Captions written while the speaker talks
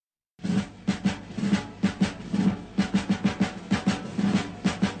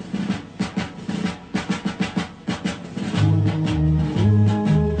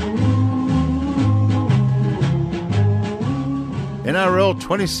NRL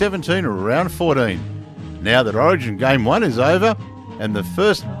 2017 Round 14. Now that Origin Game 1 is over and the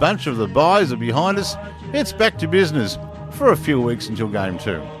first bunch of the byes are behind us, it's back to business for a few weeks until Game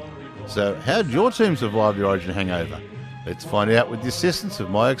 2. So how did your team survive the Origin hangover? Let's find out with the assistance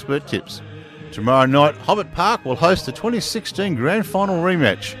of my expert tips. Tomorrow night, Hobbit Park will host the 2016 Grand Final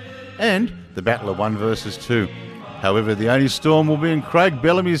rematch and the battle of 1 versus 2. However, the only storm will be in Craig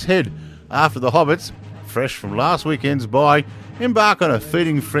Bellamy's head after the Hobbits, fresh from last weekend's bye, embark on a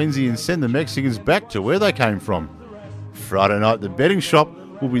feeding frenzy and send the Mexicans back to where they came from. Friday night, the betting shop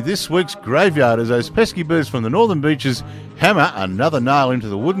will be this week's graveyard as those pesky birds from the northern beaches hammer another nail into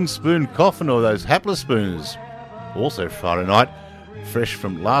the wooden spoon coffin of those hapless spooners. Also Friday night, fresh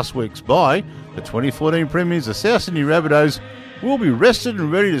from last week's bye, the 2014 premiers, the South Sydney Rabbitohs, will be rested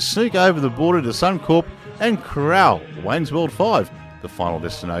and ready to sneak over the border to Suncorp and corral Wayne's World 5, the final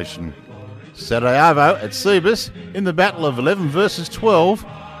destination. Saturday Arvo at Cebus in the battle of 11 versus 12.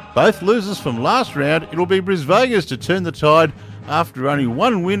 Both losers from last round, it'll be Brisvegas to turn the tide after only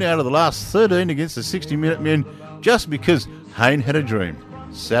one win out of the last 13 against the 60-minute men, just because Hayne had a dream.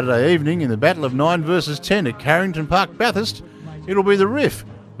 Saturday evening in the battle of 9 versus 10 at Carrington Park Bathurst, it'll be the Riff,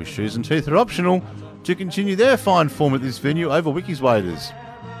 with shoes and teeth are optional, to continue their fine form at this venue over Wicky's Waders.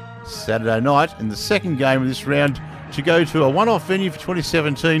 Saturday night in the second game of this round to go to a one-off venue for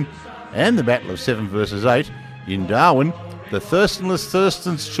 2017 and the battle of 7 versus 8 in Darwin, the Thurstonless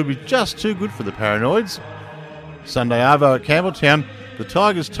Thurstons should be just too good for the Paranoids. Sunday Arvo at Campbelltown, the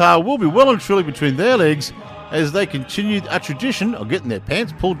Tigers' tail will be well and truly between their legs as they continue a tradition of getting their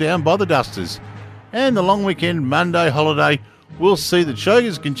pants pulled down by the Dusters. And the long weekend Monday holiday will see the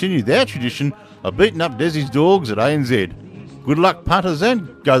Choggers continue their tradition of beating up Desi's dogs at ANZ. Good luck, punters,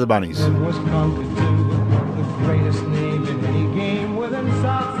 and go the Bunnies. Was conquered to the greatest